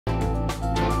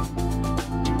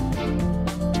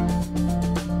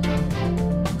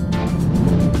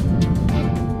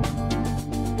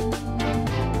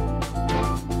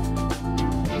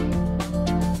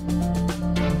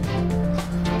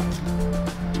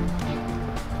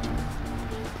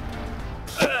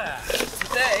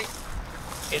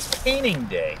It's painting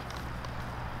day.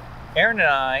 Aaron and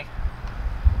I,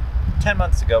 10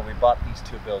 months ago, we bought these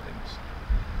two buildings.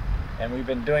 And we've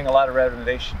been doing a lot of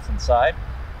renovations inside.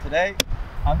 Today,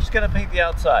 I'm just gonna paint the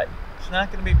outside. It's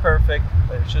not gonna be perfect,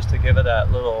 but it's just to give it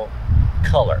that little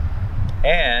color.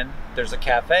 And there's a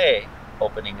cafe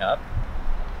opening up.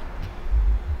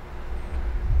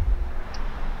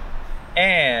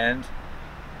 And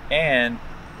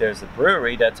there's a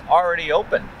brewery that's already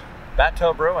opened,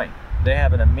 Bateau Brewing. They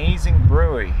have an amazing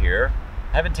brewery here.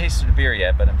 I haven't tasted a beer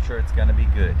yet, but I'm sure it's gonna be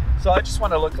good. So I just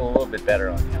want to look a little bit better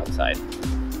on the outside.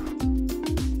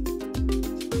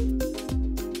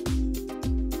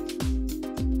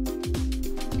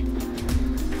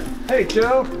 Hey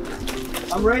Joe,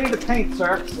 I'm ready to paint,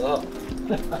 sir. Oh,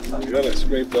 you got it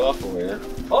scraped off over here.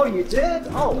 Oh, you did?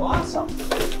 Oh, awesome.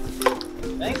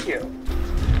 Thank you.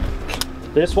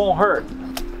 This won't hurt.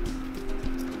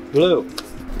 Blue.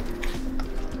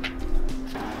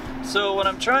 So what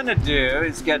I'm trying to do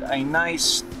is get a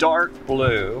nice dark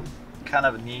blue, kind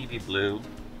of a navy blue.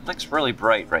 It looks really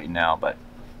bright right now, but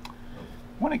I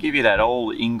want to give you that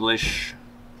old English,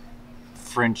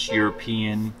 French,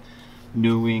 European,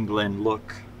 New England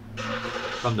look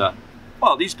from the,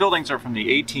 well, these buildings are from the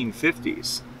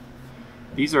 1850s.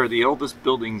 These are the oldest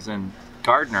buildings in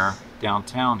Gardner,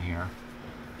 downtown here.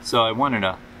 So I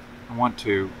want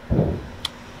to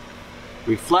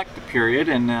reflect the period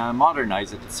and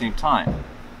modernize it at the same time.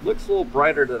 Looks a little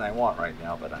brighter than I want right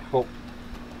now, but I hope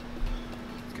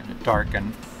it's gonna darken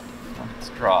when it's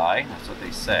dry. That's what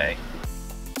they say.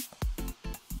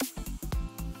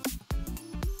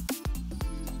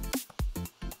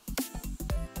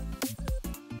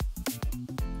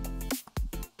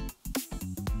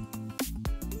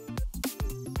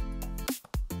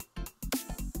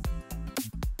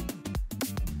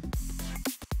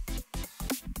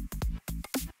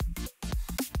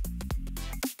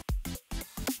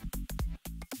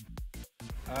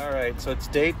 Alright, so it's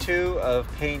day 2 of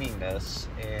painting this,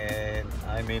 and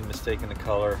I made a mistake in the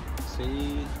color.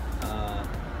 See,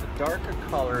 the darker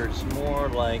color is more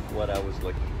like what I was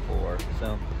looking for.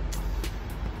 So,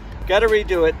 gotta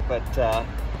redo it, but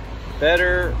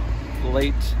better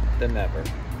late than never.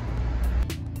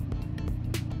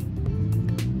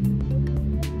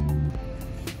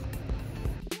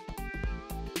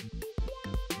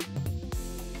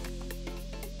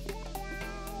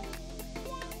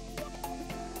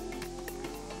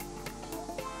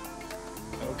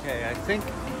 Okay, I think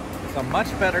it's a much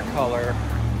better color,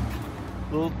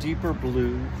 a little deeper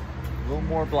blue, a little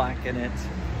more black in it.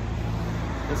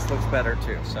 This looks better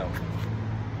too, so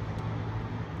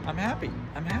I'm happy,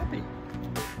 I'm happy.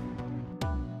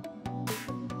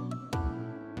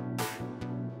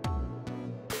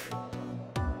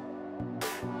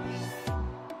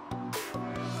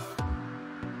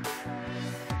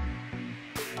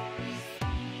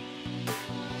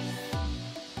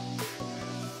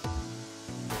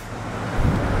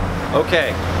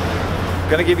 Okay, I'm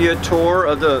gonna give you a tour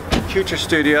of the future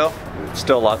studio.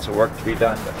 Still lots of work to be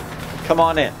done, but come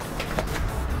on in.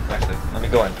 Actually, let me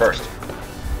go in first.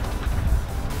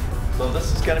 So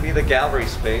this is gonna be the gallery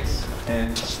space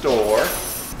and store.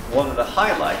 One of the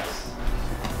highlights,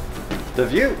 the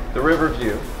view, the river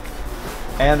view.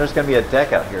 And there's gonna be a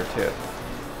deck out here too.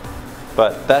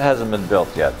 But that hasn't been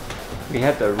built yet. We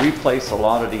had to replace a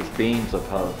lot of these beams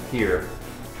above here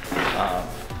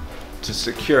to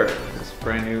secure it. It's a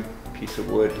brand new piece of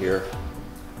wood here,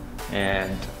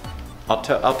 and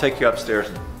I'll take you upstairs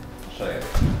and show you.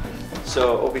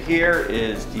 So over here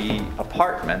is the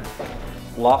apartment,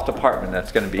 loft apartment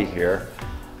that's going to be here.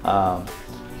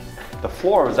 The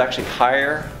floor was actually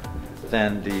higher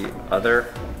than the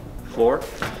other floor,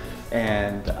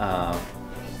 and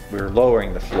we're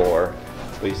lowering the floor.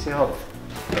 So you see how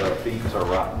the beams are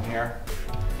rotten here?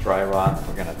 Dry rot.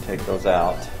 We're going to take those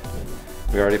out.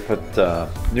 We already put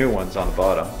new ones on the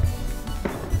bottom.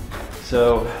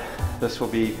 So this will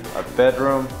be our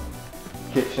bedroom,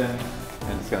 kitchen,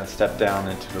 and it's going to step down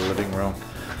into the living room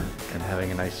and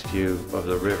having a nice view of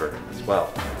the river as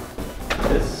well.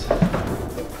 This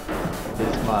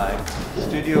is my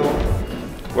studio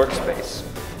workspace.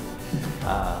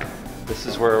 This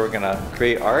is where we're going to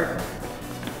create art.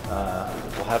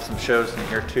 We'll have some shows in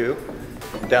here too,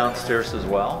 downstairs as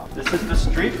well. This is the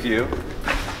street view.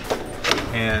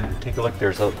 And take a look,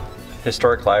 there's a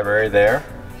historic library there.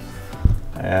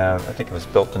 I think it was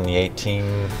built in the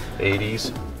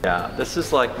 1880s. Yeah, this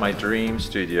is like my dream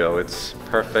studio. It's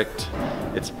perfect,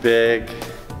 it's big,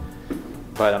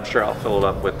 but I'm sure I'll fill it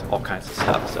up with all kinds of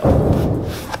stuff. So,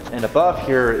 and above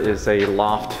here is a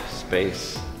loft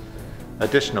space,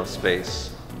 additional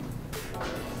space.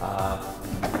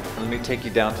 Let me take you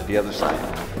down to the other side.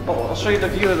 Oh, I'll show you the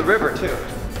view of the river too.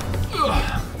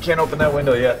 Ugh, can't open that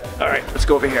window yet. All right, let's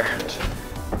go over here.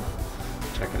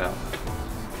 Check it out.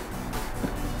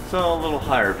 So a little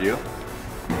higher view.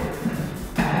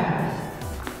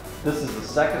 This is the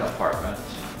second apartment,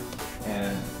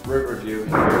 and river view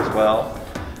here as well,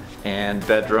 and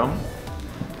bedroom.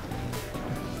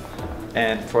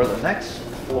 And for the next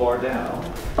floor down,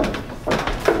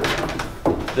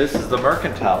 this is the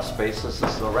mercantile space. This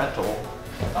is the rental.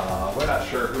 We're not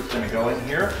sure who's going to go in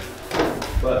here,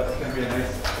 but it's going to be a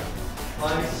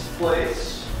nice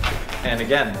place. And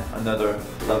again, another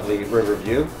lovely river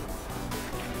view.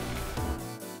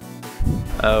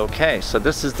 Okay, so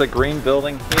this is the green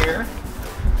building here,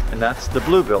 and that's the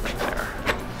blue building there.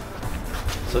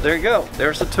 So there you go.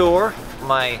 There's a tour,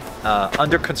 my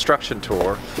under construction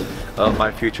tour of my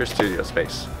future studio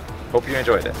space. Hope you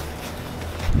enjoyed it.